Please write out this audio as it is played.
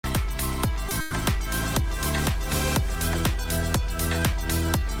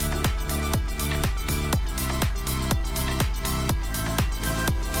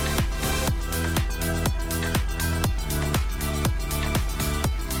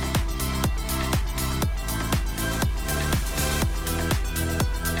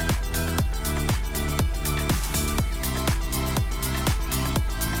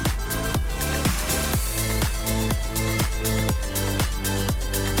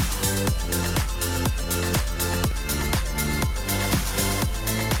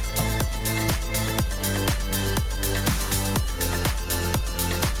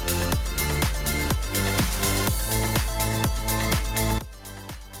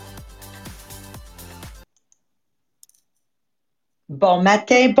Bon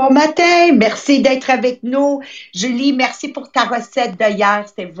matin, bon matin. Merci d'être avec nous. Julie, merci pour ta recette de hier.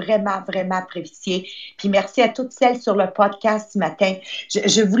 C'était vraiment, vraiment apprécié. Puis merci à toutes celles sur le podcast ce matin.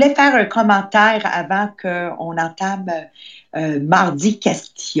 Je voulais faire un commentaire avant qu'on entame Mardi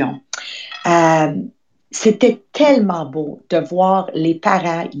Question. Euh, C'était tellement beau de voir les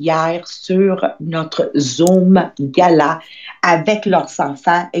parents hier sur notre Zoom gala avec leurs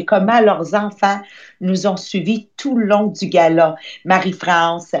enfants et comment leurs enfants nous ont suivis tout le long du gala.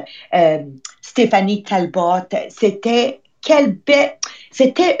 Marie-France, euh, Stéphanie Talbot, c'était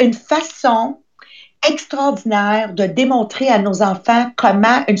une façon extraordinaire de démontrer à nos enfants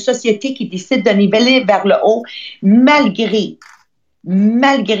comment une société qui décide de niveler vers le haut, malgré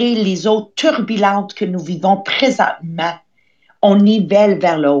les eaux turbulentes que nous vivons présentement, on nivelle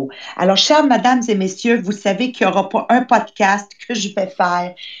vers le haut. Alors, chères mesdames et messieurs, vous savez qu'il n'y aura pas un podcast que je vais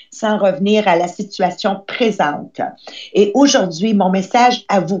faire sans revenir à la situation présente. Et aujourd'hui, mon message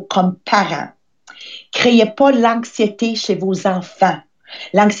à vous comme parents, créez pas l'anxiété chez vos enfants.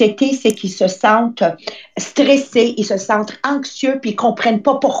 L'anxiété, c'est qu'ils se sentent stressés, ils se sentent anxieux, puis ils comprennent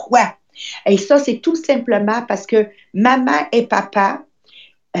pas pourquoi. Et ça, c'est tout simplement parce que maman et papa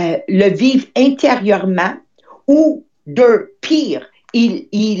le vivent intérieurement ou de pire,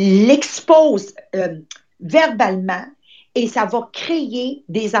 ils l'exposent verbalement et ça va créer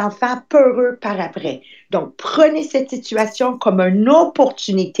des enfants peureux par après. Donc, prenez cette situation comme une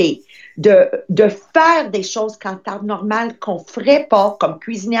opportunité de faire des choses qu'en temps normal qu'on ne ferait pas, comme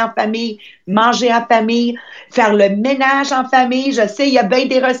cuisiner en famille, manger en famille, faire le ménage en famille. Je sais, il y a bien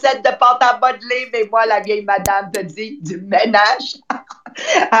des recettes de pâte à modeler, mais moi, la vieille madame te dit du ménage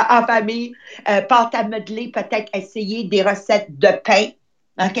en famille, pâte à modeler, peut-être essayer des recettes de pain.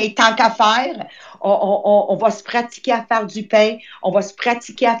 OK, tant qu'à faire, on va se pratiquer à faire du pain, on va se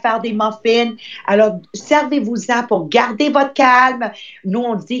pratiquer à faire des muffins. Alors, servez-vous-en pour garder votre calme. Nous,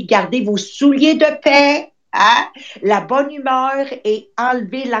 on dit gardez vos souliers de paix, hein? La bonne humeur et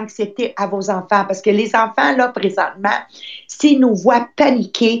enlever l'anxiété à vos enfants. Parce que les enfants, là, présentement, s'ils nous voient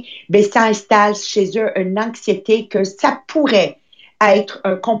paniquer, bien, ça installe chez eux une anxiété que ça pourrait être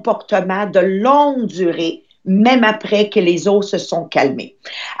un comportement de longue durée, même après que les eaux se sont calmées.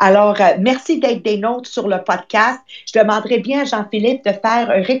 Alors, merci d'être des nôtres sur le podcast. Je demanderais bien à Jean-Philippe de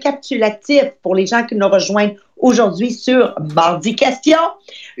faire un récapitulatif pour les gens qui nous rejoignent aujourd'hui sur Mardi Question,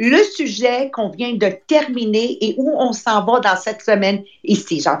 le sujet qu'on vient de terminer et où on s'en va dans cette semaine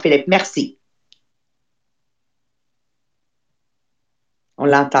ici. Jean-Philippe, merci. On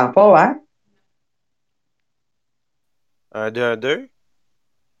l'entend pas, hein? Un, deux, un, deux.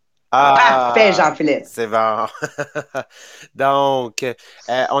 Parfait, Ah, Jean-Philippe. c'est bon. Donc,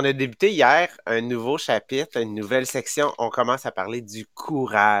 on a débuté hier un nouveau chapitre, une nouvelle section. On commence à parler du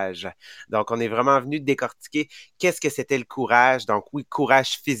courage. Donc, on est vraiment venu décortiquer qu'est-ce que c'était le courage. Donc, oui,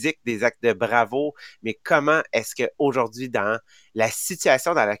 courage physique, des actes de bravo, mais comment est-ce qu'aujourd'hui, dans la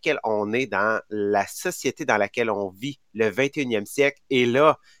situation dans laquelle on est, dans la société dans laquelle on vit, le 21e siècle, et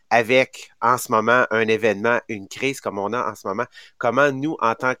là, avec en ce moment un événement, une crise comme on a en ce moment, comment nous,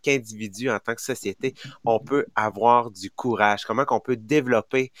 en tant qu'individus, en tant que société, on peut avoir du courage, comment qu'on peut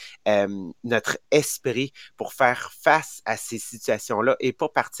développer notre esprit pour faire face à ces situations-là et pas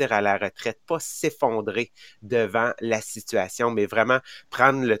partir à la retraite, pas s'effondrer devant la situation, mais vraiment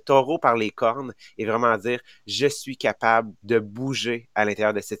prendre le taureau par les cornes et vraiment dire, je suis capable de bouger à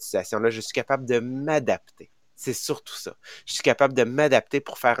l'intérieur de cette situation-là, je suis capable de m'adapter. C'est surtout ça. Je suis capable de m'adapter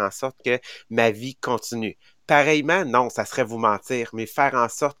pour faire en sorte que ma vie continue. Pareillement, non, ça serait vous mentir, mais faire en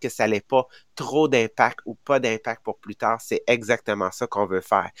sorte que ça n'ait pas trop d'impact ou pas d'impact pour plus tard, c'est exactement ça qu'on veut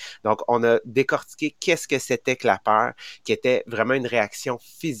faire. Donc, on a décortiqué qu'est-ce que c'était que la peur, qui était vraiment une réaction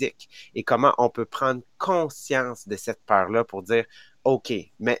physique et comment on peut prendre conscience de cette peur-là pour dire, OK,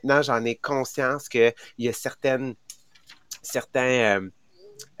 maintenant j'en ai conscience qu'il y a certains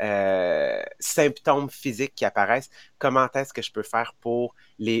symptômes physiques qui apparaissent, comment est-ce que je peux faire pour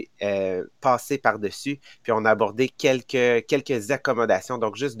les passer par-dessus. Puis on a abordé quelques accommodations,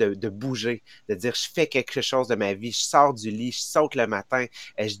 donc juste de bouger, de dire je fais quelque chose de ma vie, je sors du lit, je saute le matin,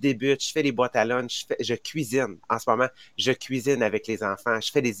 je débute, je fais les boîtes à lunch, je cuisine. En ce moment, je cuisine avec les enfants,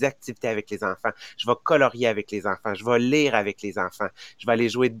 je fais des activités avec les enfants, je vais colorier avec les enfants, je vais lire avec les enfants, je vais aller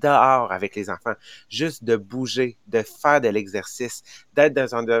jouer dehors avec les enfants. Juste de bouger, de faire de l'exercice, d'être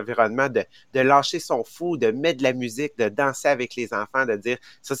dans un environnement, de lâcher son fou, de mettre de la musique, de danser avec les enfants, de dire,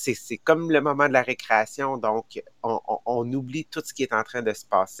 ça c'est comme le moment de la récréation, donc on oublie tout ce qui est en train de se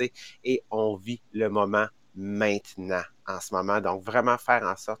passer et on vit le moment maintenant en ce moment. Donc, vraiment faire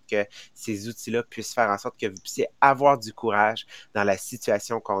en sorte que ces outils-là puissent faire en sorte que vous puissiez avoir du courage dans la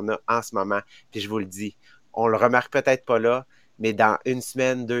situation qu'on a en ce moment. Puis je vous le dis, on le remarque peut-être pas là, mais dans une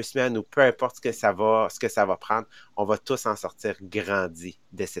semaine, 2 semaines, ou peu importe ce que ça va prendre, on va tous en sortir grandis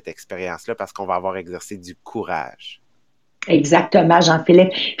de cette expérience-là parce qu'on va avoir exercé du courage. Exactement,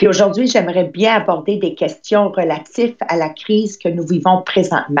 Jean-Philippe. Puis aujourd'hui, j'aimerais bien aborder des questions relatives à la crise que nous vivons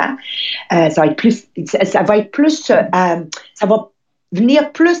présentement. Ça va être plus, ça va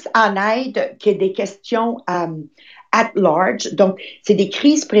venir plus en aide que des questions at large. Donc, c'est des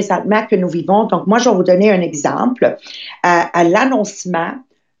crises présentement que nous vivons. Donc, moi, je vais vous donner un exemple. À l'annoncement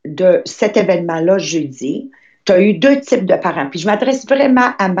de cet événement-là jeudi, tu as eu deux types de parents. Puis je m'adresse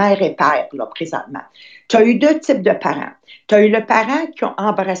vraiment à mère et père, là, présentement. Tu as eu deux types de parents. Tu as eu le parent qui a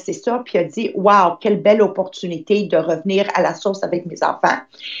embrassé ça puis a dit waouh, quelle belle opportunité de revenir à la source avec mes enfants.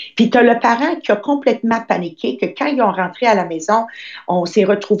 Puis tu as le parent qui a complètement paniqué, que quand ils ont rentré à la maison, on s'est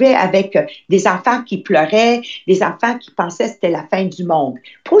retrouvé avec des enfants qui pleuraient, des enfants qui pensaient que c'était la fin du monde.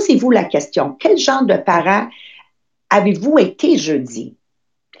 Posez-vous la question, quel genre de parent avez-vous été jeudi?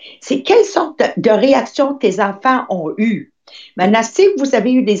 C'est quelle sorte de réaction tes enfants ont eues? Maintenant, si vous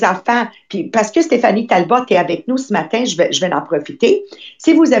avez eu des enfants, puis parce que Stéphanie Talbot est avec nous ce matin, je vais en profiter.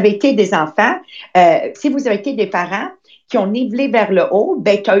 Si vous avez été des enfants, si vous avez été des parents qui ont nivelé vers le haut,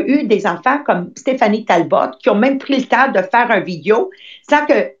 ben, tu as eu des enfants comme Stéphanie Talbot qui ont même pris le temps de faire un vidéo sans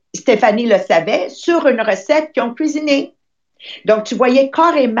que Stéphanie le savait sur une recette qu'ils ont cuisinée. Donc, tu voyais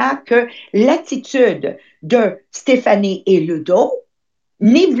carrément que l'attitude de Stéphanie et Ludo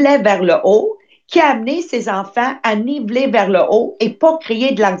nivelait vers le haut, qui a amené ses enfants à niveler vers le haut et pas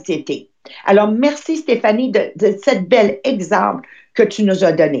créer de l'anxiété. Alors, merci Stéphanie de cette belle exemple que tu nous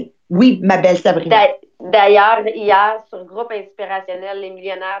as donné. Oui, ma belle Sabrina. D'ailleurs, hier, sur Groupe Inspirationnel, Les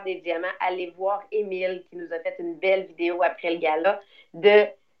Millionnaires des Diamants, allez voir Émile qui nous a fait une belle vidéo après le gala de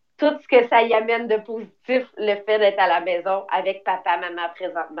tout ce que ça y amène de positif, le fait d'être à la maison avec papa, maman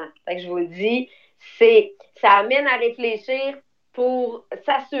présentement. Fait que je vous le dis, ça amène à réfléchir pour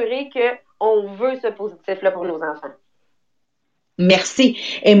s'assurer qu'on veut ce positif-là pour nos enfants. Merci.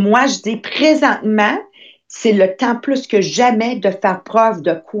 Et moi, je dis présentement, c'est le temps plus que jamais de faire preuve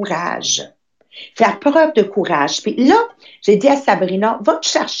de courage. Faire preuve de courage. Puis là, j'ai dit à Sabrina, va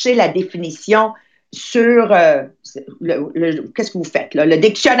chercher la définition sur qu'est-ce que vous faites, là, le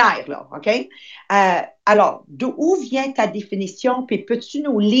dictionnaire, là, OK? Alors, d'où vient ta définition? Puis peux-tu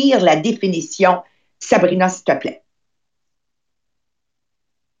nous lire la définition, Sabrina, s'il te plaît?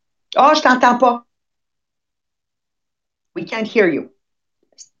 Oh, je t'entends pas. We can't hear you.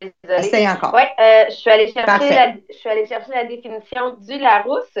 Désolée. Essaye encore. Oui, je suis allée chercher la définition du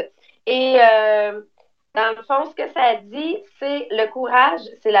Larousse. Et dans le fond, ce que ça dit, c'est le courage,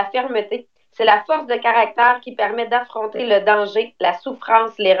 c'est la fermeté. C'est la force de caractère qui permet d'affronter le danger, la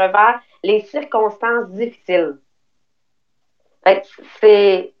souffrance, les revers, les circonstances difficiles.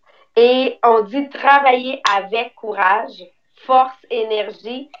 Et on dit travailler avec courage, force,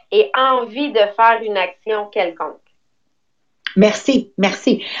 énergie et envie de faire une action quelconque. Merci,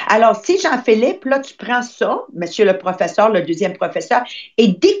 merci. Alors, si Jean-Philippe, là, tu prends ça, monsieur le professeur, le deuxième professeur, et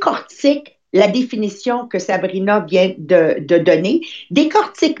décortique la définition que Sabrina vient de donner,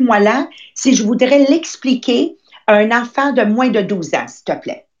 décortique-moi là si je voudrais l'expliquer à un enfant de moins de 12 ans, s'il te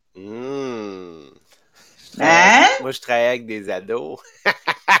plaît. Hein? Moi, je travaille avec des ados.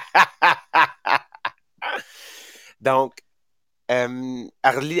 Donc,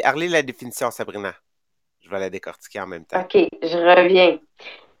 relis la définition, Sabrina. Je vais la décortiquer en même temps. OK, je reviens.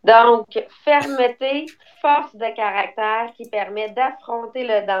 Donc, fermeté, force de caractère qui permet d'affronter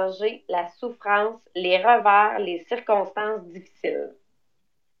le danger, la souffrance, les revers, les circonstances difficiles.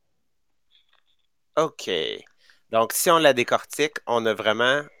 OK. Donc, si on la décortique, on a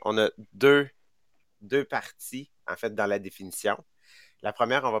deux parties, en fait, dans la définition. La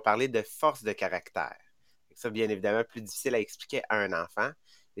première, on va parler de force de caractère. Ça, bien évidemment, plus difficile à expliquer à un enfant,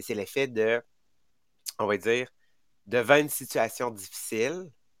 mais c'est l'effet de, on va dire, devant une situation difficile,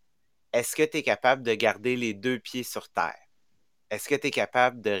 est-ce que tu es capable de garder les deux pieds sur terre? Est-ce que tu es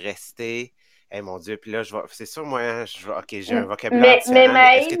capable de rester... Eh mon Dieu, puis là, c'est sûr, moi, OK, j'ai un vocabulaire différent,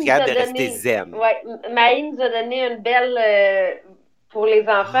 mais est-ce que tu es capable de rester zen? Oui, Maï nous a donné une belle, pour les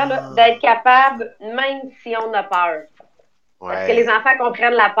enfants, d'être capable, même si on a peur. Ouais. Parce que les enfants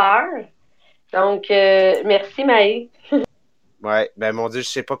comprennent la peur. Donc, merci Maï. Ouais, ben mon Dieu, je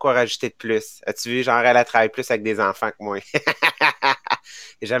sais pas quoi rajouter de plus. As-tu vu, genre, elle travaille plus avec des enfants que moi.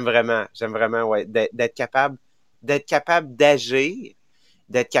 Et j'aime vraiment, ouais, d'être capable d'agir,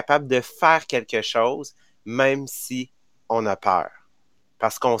 d'être capable de faire quelque chose, même si on a peur.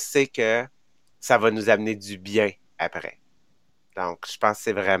 Parce qu'on sait que ça va nous amener du bien après. Donc, je pense que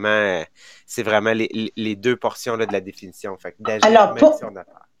c'est vraiment les deux portions là, de la définition. Fait que d'agir, même si on a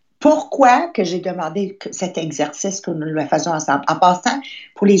peur. Pourquoi que j'ai demandé cet exercice que nous le faisons ensemble? En passant,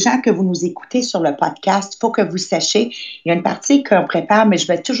 pour les gens que vous nous écoutez sur le podcast, il faut que vous sachiez, il y a une partie qu'on prépare, mais je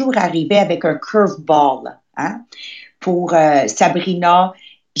vais toujours arriver avec un curveball, hein, pour Sabrina,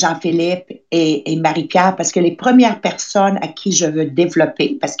 Jean-Philippe et Marie-Pierre, parce que les premières personnes à qui je veux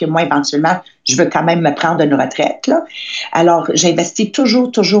développer, parce que moi, éventuellement, je veux quand même me prendre une retraite, là. Alors, j'investis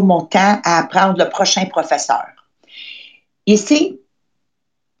toujours mon temps à apprendre le prochain professeur. Ici,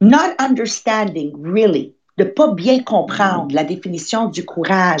 not understanding, really, de pas bien comprendre la définition du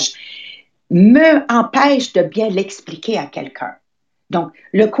courage me empêche de bien l'expliquer à quelqu'un. Donc,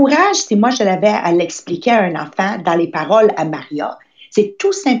 le courage, si moi je l'avais à l'expliquer à un enfant dans les paroles à Maria, c'est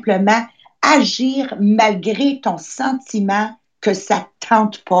tout simplement agir malgré ton sentiment que ça ne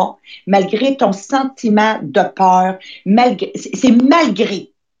tente pas, malgré ton sentiment de peur, c'est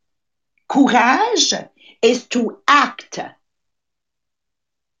malgré. Courage is to act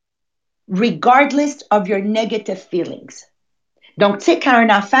regardless of your negative feelings. Donc, tu sais, quand un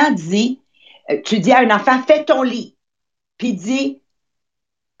enfant dit, tu dis à un enfant, fais ton lit, puis il dit,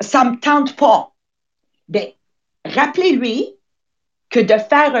 ça me tente pas. Bien, rappelez-lui que de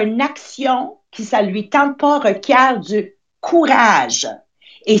faire une action qui ça lui tente pas requiert du courage.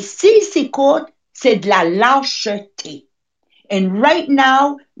 Et s'il s'écoute, c'est de la lâcheté. And right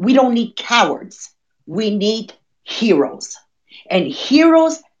now, we don't need cowards. We need heroes. And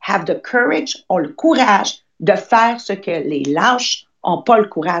heroes have the courage, ont le courage de faire ce que les lâches n'ont pas le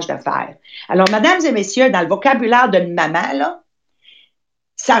courage de faire. Alors, mesdames et messieurs, dans le vocabulaire d'une maman, là,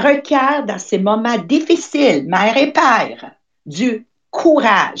 ça requiert dans ces moments difficiles, mère et père, du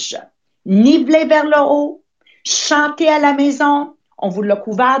courage. Niveler vers le haut, chanter à la maison, on vous l'a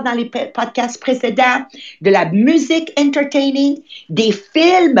couvert dans les podcasts précédents, de la musique entertaining, des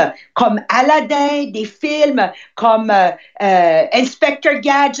films comme Aladdin, des films comme Inspector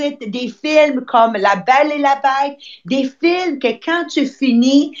Gadget, des films comme La Belle et la Bête, des films que quand tu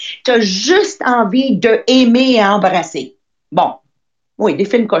finis, tu as juste envie de aimer et embrasser. Bon, oui, des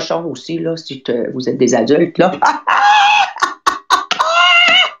films cochons aussi, là, si vous êtes des adultes, là.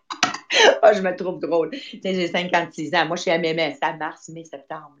 Oh, je me trouve drôle. J'ai 56 ans. Moi, je suis à MMS, à mars, mai,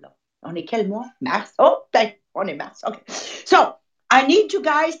 septembre. Là. On est quel mois? Mars? Oh, on est mars. OK. So, I need you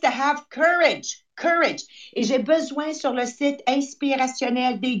guys to have courage. Courage. Et j'ai besoin sur le site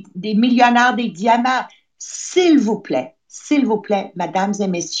inspirationnel des millionnaires des diamants. S'il vous plaît, mesdames et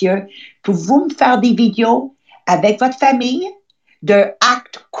messieurs, pouvez-vous me faire des vidéos avec votre famille de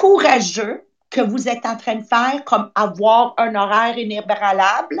actes courageux que vous êtes en train de faire, comme avoir un horaire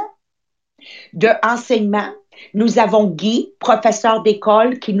inébranlable de enseignement. Nous avons Guy, professeur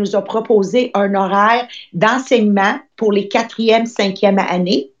d'école, qui nous a proposé un horaire d'enseignement pour les 4e, 5e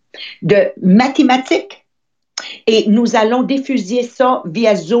années de mathématiques. Et nous allons diffuser ça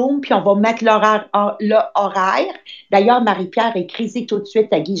via Zoom, puis on va mettre le horaire. D'ailleurs, Marie-Pierre, écris-y tout de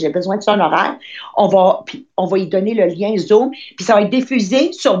suite à Guy, j'ai besoin de son horaire. On va y donner le lien Zoom, puis ça va être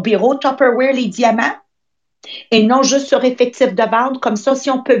diffusé sur Bureau Tupperware Les Diamants et non juste sur effectif de vente. Comme ça, si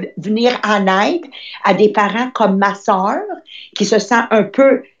on peut venir en aide à des parents comme ma sœur, qui se sent un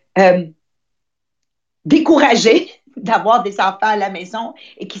peu découragée d'avoir des enfants à la maison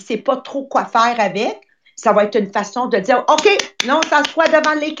et qui ne sait pas trop quoi faire avec, ça va être une façon de dire, OK, là, on s'assoit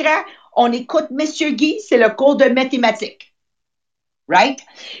devant l'écran, on écoute Monsieur Guy, c'est le cours de mathématiques. Right?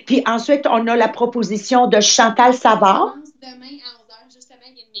 Puis ensuite, on a la proposition de Chantal Savard. Demain à 11h, justement,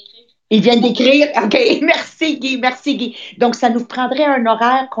 il vient de m'écrire. Il vient d'écrire? OK. Merci, Guy. Merci, Guy. Donc, ça nous prendrait un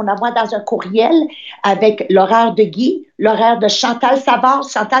horaire qu'on envoie dans un courriel avec l'horaire de Guy, l'horaire de Chantal Savard.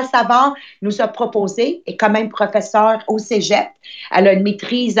 Chantal Savard nous a proposé, est quand même professeure au cégep. Elle a une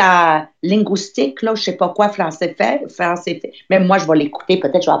maîtrise en linguistique, là, je ne sais pas quoi, français fait. Même moi, je vais l'écouter.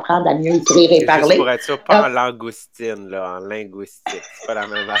 Peut-être je vais apprendre à mieux écrire et parler. Juste pour être sûr, pas en langoustine, là, en linguistique. C'est pas la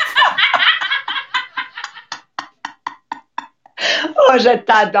même affaire. Oh, je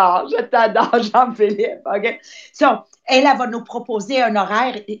t'adore, Jean-Philippe. OK? So, elle va nous proposer un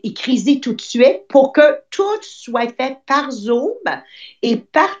horaire, écris-y tout de suite pour que tout soit fait par Zoom et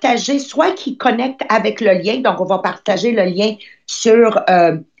partagé, soit qui connecte avec le lien. Donc, on va partager le lien sur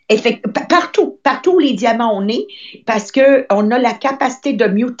partout où les diamants on est, parce qu'on a la capacité de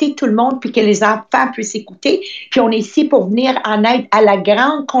muter tout le monde puis que les enfants puissent écouter. Puis on est ici pour venir en aide à la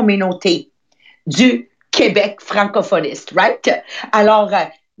grande communauté du Québec francophoniste, right? Alors,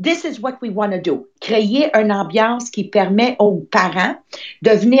 this is what we want to do. Créer une ambiance qui permet aux parents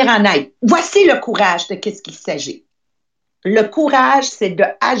de venir en aide. Voici le courage de qu'est-ce qu'il s'agit. Le courage, c'est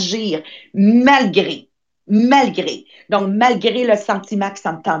d'agir malgré malgré. Donc, malgré le sentiment que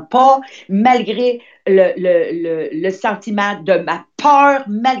ça ne me tente pas, malgré le sentiment de ma peur,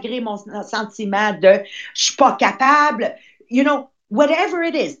 malgré mon sentiment de je suis pas capable, whatever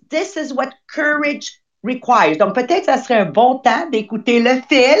it is, this is what courage requires. Donc, peut-être que ça serait un bon temps d'écouter le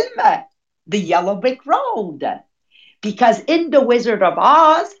film The Yellow Brick Road. Because in The Wizard of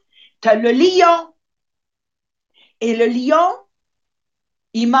Oz, tu as le lion. Et le lion,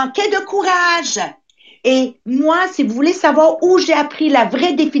 il manquait de courage. Et moi, si vous voulez savoir où j'ai appris la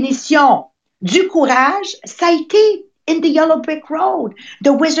vraie définition du courage, ça a été in the Yellow Brick Road, The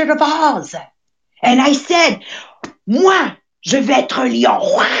Wizard of Oz. And I said, moi, je vais être un lion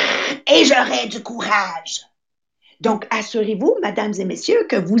et j'aurai du courage. Donc, assurez-vous, mesdames et messieurs,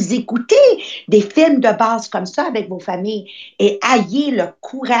 que vous écoutez des films de base comme ça avec vos familles et ayez le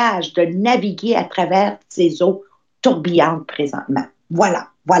courage de naviguer à travers ces eaux tourbillante présentement. Voilà,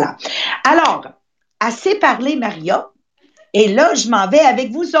 voilà. Alors, assez parlé, Maria. Et là, je m'en vais avec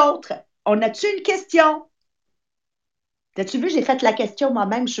vous autres. On a-tu une question? T'as-tu vu, j'ai fait la question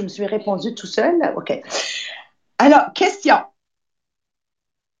moi-même, je me suis répondu tout seul. OK. Alors, question.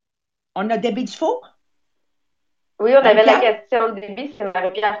 On a Debbie Dufour? Oui, on avait la Marie-Pierre? question au début, c'est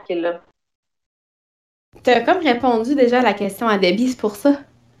Marie-Pierre qui est là. Tu as comme répondu déjà à la question à Debbie, c'est pour ça.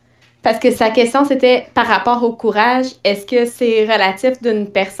 Parce que sa question, c'était par rapport au courage, est-ce que c'est relatif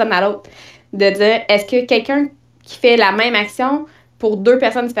d'une personne à l'autre? De dire, est-ce que quelqu'un qui fait la même action pour deux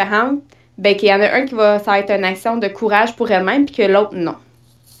personnes différentes, ben qu'il y en a un ça va être une action de courage pour elle-même, puis que l'autre, non.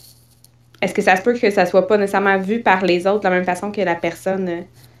 Est-ce que ça se peut que ça soit pas nécessairement vu par les autres de la même façon que la personne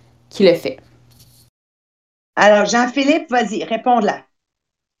qui le fait? Alors, Jean-Philippe, vas-y, réponds-la.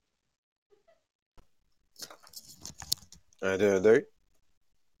 1, 2, 1, 2.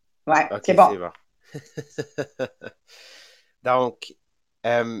 Ouais, OK, c'est bon. c'est bon. Donc,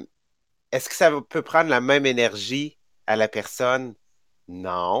 est-ce que ça peut prendre la même énergie à la personne?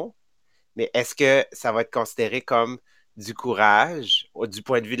 Non. Mais est-ce que ça va être considéré comme du courage du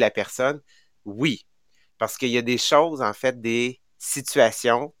point de vue de la personne? Oui. Parce qu'il y a des choses, en fait, des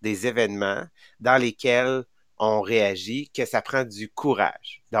situations, des événements dans lesquels on réagit, que ça prend du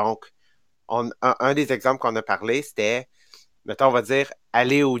courage. Donc, un des exemples qu'on a parlé, c'était, mettons, on va dire,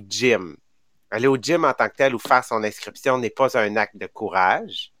 aller au gym. Aller au gym en tant que tel ou faire son inscription n'est pas un acte de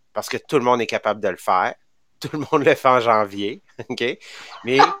courage, parce que tout le monde est capable de le faire. Tout le monde le fait en janvier, OK?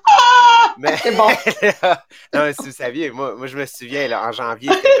 Mais C'est bon. non, si vous saviez, moi, je me souviens, là, en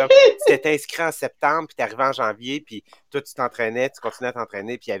janvier, c'était comme, tu t'étais inscrit en septembre, puis tu arrivé en janvier, puis toi, tu t'entraînais, tu continuais à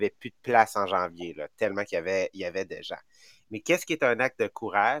t'entraîner, puis il n'y avait plus de place en janvier, là, tellement qu'il y avait de gens. Mais qu'est-ce qui est un acte de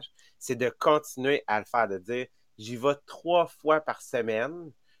courage? C'est de continuer à le faire, de dire, j'y vais 3 fois par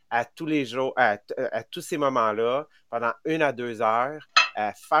semaine, à tous les jours, à tous ces moments-là, pendant 1 à 2 heures,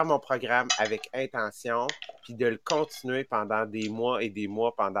 faire mon programme avec intention, puis de le continuer pendant des mois et des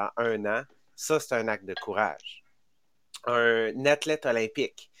mois, pendant 1 an, ça, c'est un acte de courage. Un athlète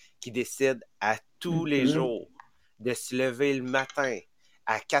olympique qui décide à tous les jours de se lever le matin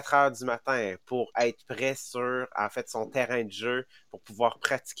à 4 heures du matin pour être prêt sur, en fait, son terrain de jeu pour pouvoir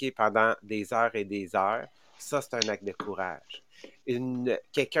pratiquer pendant des heures et des heures, ça, c'est un acte de courage.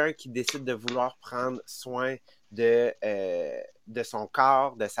 Quelqu'un qui décide de vouloir prendre soin de son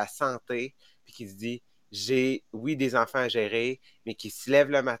corps, de sa santé, puis qui se dit, j'ai, oui, des enfants à gérer, mais qui se lève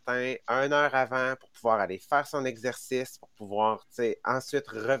le matin 1 heure avant pour pouvoir aller faire son exercice, pour pouvoir, ensuite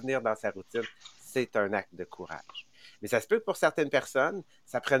revenir dans sa routine, c'est un acte de courage. Mais ça se peut que pour certaines personnes,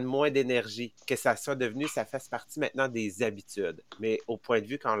 ça prenne moins d'énergie, que ça soit devenu, ça fasse partie maintenant des habitudes. Mais au point de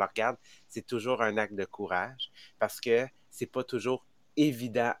vue, quand on le regarde, c'est toujours un acte de courage parce que c'est pas toujours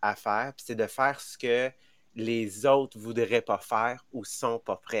évident à faire, puis c'est de faire ce que les autres voudraient pas faire ou sont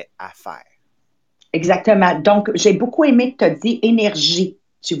pas prêts à faire. Exactement. Donc, j'ai beaucoup aimé que tu as dit énergie,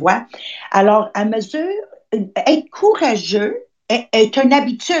 tu vois. Alors, à mesure, être courageux est une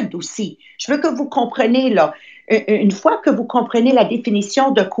habitude aussi. Je veux que vous compreniez, là, une fois que vous comprenez la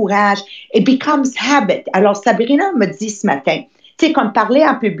définition de courage, it becomes habit. Alors, Sabrina me dit ce matin, tu sais, comme parler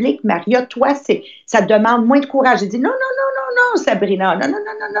en public, Maria, toi, ça demande moins de courage. J'ai dit, non, non, non, non, non, Sabrina, non, non,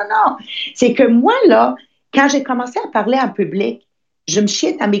 non, non, non, non. C'est que moi, là, quand j'ai commencé à parler en public, je me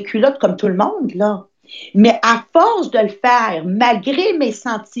chiais dans mes culottes comme tout le monde, là. Mais à force de le faire, malgré mes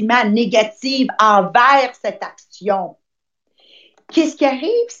sentiments négatifs envers cette action, qu'est-ce qui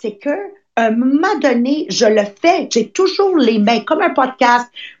arrive, c'est que à un moment donné, je le fais. J'ai toujours les mains, comme un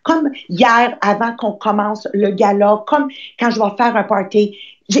podcast, comme hier, avant qu'on commence le gala, comme quand je vais faire un party.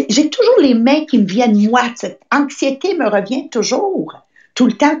 J'ai toujours les mains qui me viennent moi. Cette anxiété me revient toujours. Tout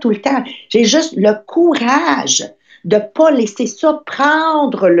le temps, tout le temps. J'ai juste le courage de ne pas laisser ça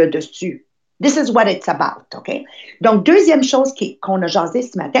prendre le dessus. This is what it's about, OK? Donc, deuxième chose qu'on a jasé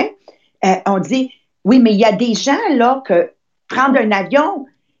ce matin, on dit, oui, mais il y a des gens, là, que prendre un avion,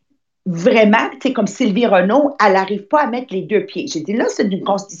 vraiment, tu sais, comme Sylvie Renaud, elle n'arrive pas à mettre les deux pieds. J'ai dit, là, c'est une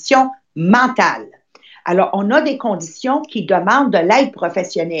condition mentale. Alors, on a des conditions qui demandent de l'aide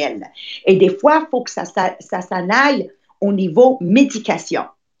professionnelle. Et des fois, il faut que ça s'en aille au niveau médication.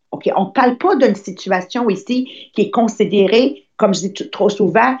 OK? On ne parle pas d'une situation ici qui est considérée, comme je dis trop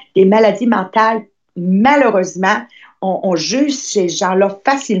souvent, des maladies mentales. Malheureusement, on juge ces gens-là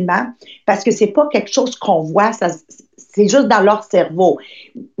facilement parce que ce n'est pas quelque chose qu'on voit, c'est juste dans leur cerveau.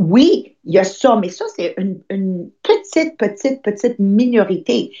 Oui, il y a ça, mais ça, c'est une petite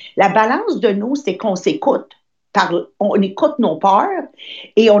minorité. La balance de nous, c'est qu'on s'écoute. On écoute nos peurs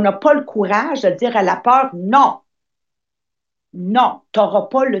et on n'a pas le courage de dire à la peur, non, non, tu n'auras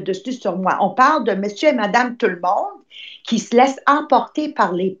pas le dessus sur moi. On parle de monsieur et madame tout le monde qui se laissent emporter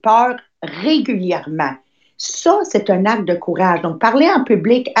par les peurs régulièrement. Ça, c'est un acte de courage. Donc, parler en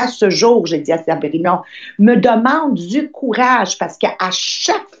public à ce jour, j'ai dit à Sabrina, me demande du courage parce qu'à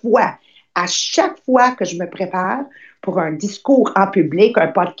chaque fois que je me prépare pour un discours en public, un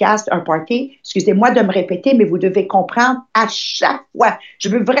podcast, un party, excusez-moi de me répéter, mais vous devez comprendre, à chaque fois, je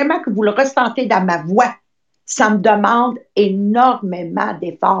veux vraiment que vous le ressentez dans ma voix. Ça me demande énormément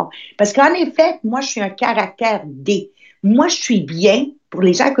d'efforts. Parce qu'en effet, moi, je suis un caractère D. Moi, je suis bien, pour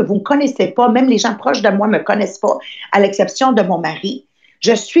les gens que vous ne connaissez pas, même les gens proches de moi ne me connaissent pas, à l'exception de mon mari.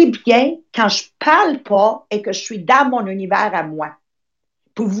 Je suis bien quand je ne parle pas et que je suis dans mon univers à moi.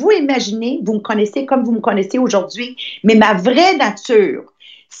 Pouvez-vous imaginer, vous me connaissez comme vous me connaissez aujourd'hui, mais ma vraie nature,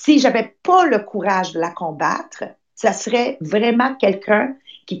 si je n'avais pas le courage de la combattre, ça serait vraiment quelqu'un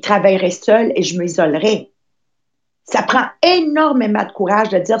qui travaillerait seul et je m'isolerais. Ça prend énormément de courage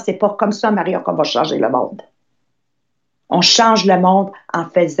de dire c'est pas comme ça, Maria, qu'on va changer le monde. On change le monde en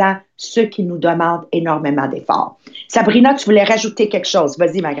faisant ce qui nous demande énormément d'efforts. Sabrina, tu voulais rajouter quelque chose.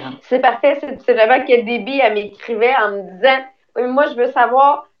 Vas-y, ma grande. C'est parfait. C'est vraiment que Debbie, elle m'écrivait en me disant, moi, je veux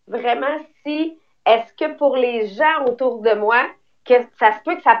savoir vraiment si, est-ce que pour les gens autour de moi, que ça se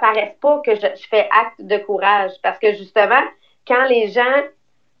peut que ça paraisse pas que je fais acte de courage. Parce que justement, quand les gens,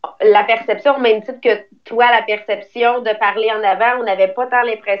 la perception, au même titre que toi, la perception de parler en avant, on n'avait pas tant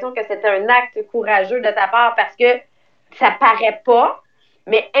l'impression que c'était un acte courageux de ta part parce que ça paraît pas,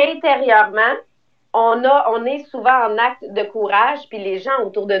 mais intérieurement, on est souvent en acte de courage, puis les gens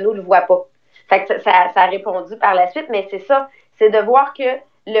autour de nous le voient pas. Fait que ça a répondu par la suite, mais c'est ça, c'est de voir que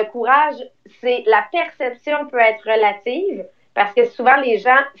le courage, c'est la perception peut être relative, parce que souvent les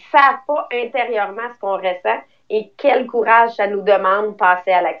gens savent pas intérieurement ce qu'on ressent et quel courage ça nous demande de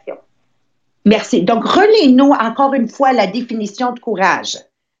passer à l'action. Merci. Donc, relis-nous encore une fois la définition de courage.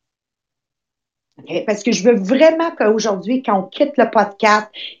 Okay? Parce que je veux vraiment qu'aujourd'hui, quand on quitte le podcast,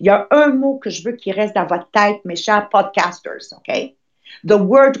 il y a un mot que je veux qui reste dans votre tête, mes chers podcasters, OK? The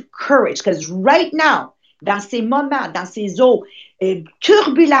word courage, because right now, dans ces moments, dans ces eaux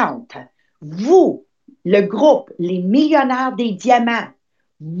turbulentes, vous, le groupe, les millionnaires des diamants,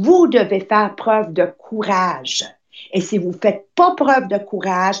 vous devez faire preuve de courage. Et si vous ne faites pas preuve de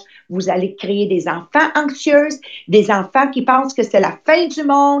courage, vous allez créer des enfants anxieux, des enfants qui pensent que c'est la fin du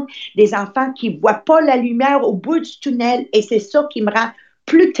monde, des enfants qui ne voient pas la lumière au bout du tunnel. Et c'est ça qui me rend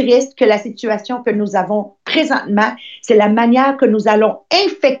plus triste que la situation que nous avons présentement. C'est la manière que nous allons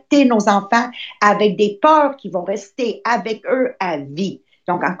infecter nos enfants avec des peurs qui vont rester avec eux à vie.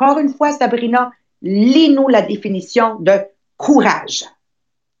 Donc, encore une fois, Sabrina, lis-nous la définition de courage.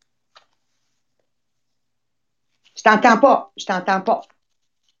 Je t'entends pas.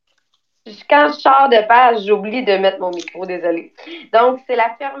 Quand je sors de page, j'oublie de mettre mon micro, désolé. Donc, c'est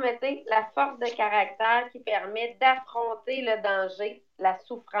la fermeté, la force de caractère qui permet d'affronter le danger, la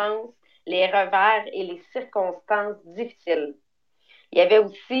souffrance, les revers et les circonstances difficiles. Il y avait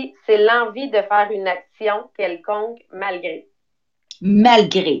aussi, c'est l'envie de faire une action quelconque malgré.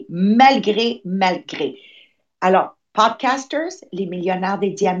 Malgré. Alors, podcasters, les millionnaires des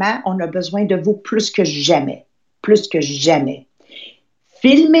diamants, on a besoin de vous plus que jamais.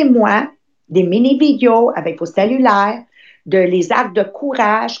 Filmez-moi des mini-vidéos avec vos cellulaires de les actes de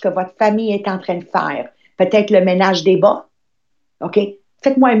courage que votre famille est en train de faire. Peut-être le ménage des bas. OK?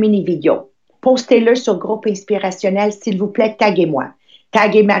 Faites-moi un mini-vidéo. Postez-le sur Groupe Inspirationnel, s'il vous plaît, taguez-moi.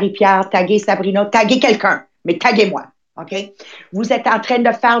 Taguez Marie-Pierre, taguez Sabrina, taguez quelqu'un, mais taguez-moi. OK? Vous êtes en train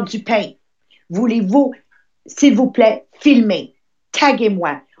de faire du pain. Voulez-vous, s'il vous plaît, filmer?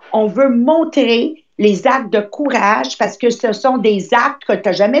 Taguez-moi. On veut montrer les actes de courage parce que ce sont des actes que tu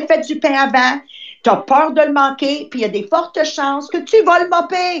n'as jamais fait du pain avant, tu as peur de le manquer, puis il y a des fortes chances que tu vas le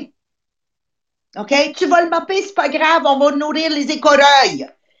mopper. OK? Tu vas le mopper, c'est pas grave, on va nourrir les écureuils.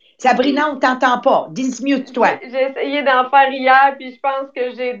 Sabrina, on t'entend pas. Dismute-toi. J'ai essayé d'en faire hier, puis je pense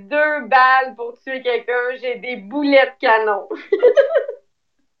que j'ai 2 balles pour tuer quelqu'un. J'ai des boulets de canon.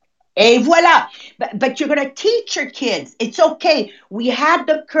 Et voilà. But you're going to teach your kids. It's okay. We had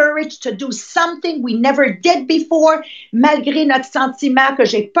the courage to do something we never did before. Malgré notre sentiment que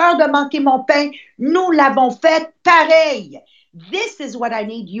j'ai peur de manquer mon pain, nous l'avons fait pareil. This is what I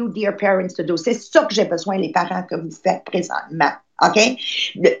need you, dear parents, to do. C'est ça que j'ai besoin, les parents, que vous faites présentement. OK?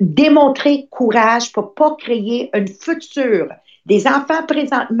 Démontrer courage pour pas créer une future des enfants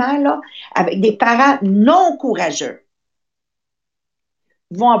présentement, là, avec des parents non courageux,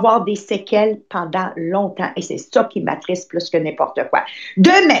 vont avoir des séquelles pendant longtemps. Et c'est ça qui m'attriste plus que n'importe quoi.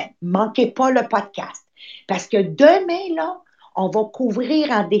 Demain, manquez pas le podcast. Parce que demain, là, on va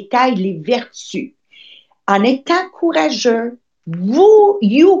couvrir en détail les vertus. En étant courageux,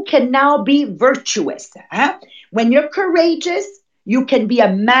 you can now be virtuous. Hein? When you're courageous, you can be a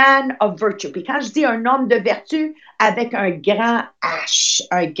man of virtue. Puis quand je dis un homme de vertu, avec un grand H,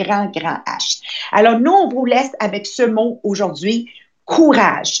 un grand H. Alors, nous, on vous laisse avec ce mot aujourd'hui,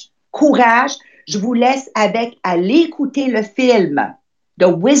 courage. Courage, je vous laisse avec aller écouter le film The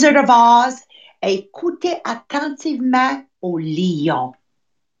Wizard of Oz et écoutez attentivement au lion.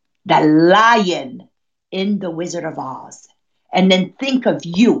 The lion in The Wizard of Oz. And then think of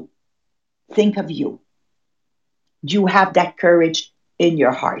you. Think of you. Do you have that courage in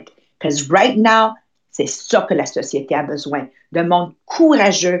your heart? Because right now, c'est ça que la société a besoin. De monde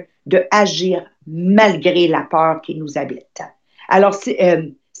courageux de agir malgré la peur qui nous habite. Alors,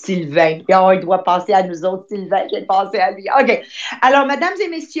 Sylvain, oh, il doit penser à nous autres, Sylvain, je vais penser à lui. OK. Alors, mesdames et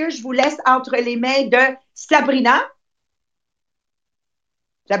messieurs, je vous laisse entre les mains de Sabrina.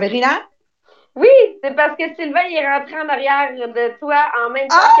 Sabrina? Oui, c'est parce que Sylvain il est rentré en arrière de toi en même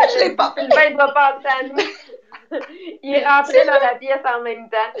temps que je l'ai pas fait. Sylvain doit penser à nous. Il est rentré dans la pièce en même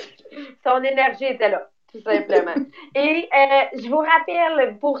temps. Son énergie était là, tout simplement. Et je vous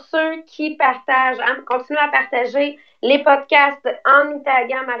rappelle, pour ceux qui partagent, continuez à partager les podcasts en nous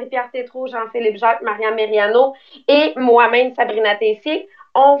taguant Marie-Pierre Tétrault, Jean-Philippe Jacques, Marianne Mériano et moi-même, Sabrina Tessier.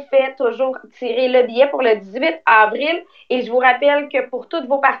 On fait toujours tirer le billet pour le 18 avril. Et je vous rappelle que pour tous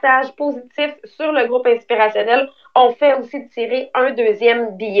vos partages positifs sur le groupe inspirationnel, on fait aussi tirer un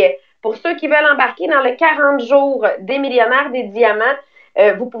 2e billet. Pour ceux qui veulent embarquer dans le 40 jours des millionnaires des diamants,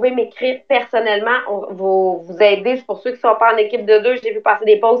 vous pouvez m'écrire personnellement, vous aider. C'est pour ceux qui ne sont pas en équipe de 2. J'ai vu passer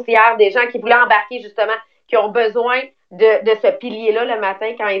des posts hier, des gens qui voulaient embarquer justement, qui ont besoin de ce pilier-là le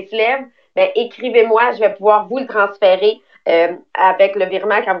matin quand ils se lèvent. Ben, écrivez-moi, je vais pouvoir vous le transférer avec le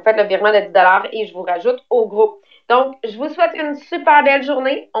virement, quand vous faites le virement de 10$ et je vous rajoute au groupe. Donc, je vous souhaite une super belle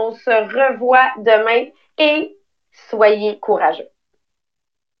journée. On se revoit demain et soyez courageux.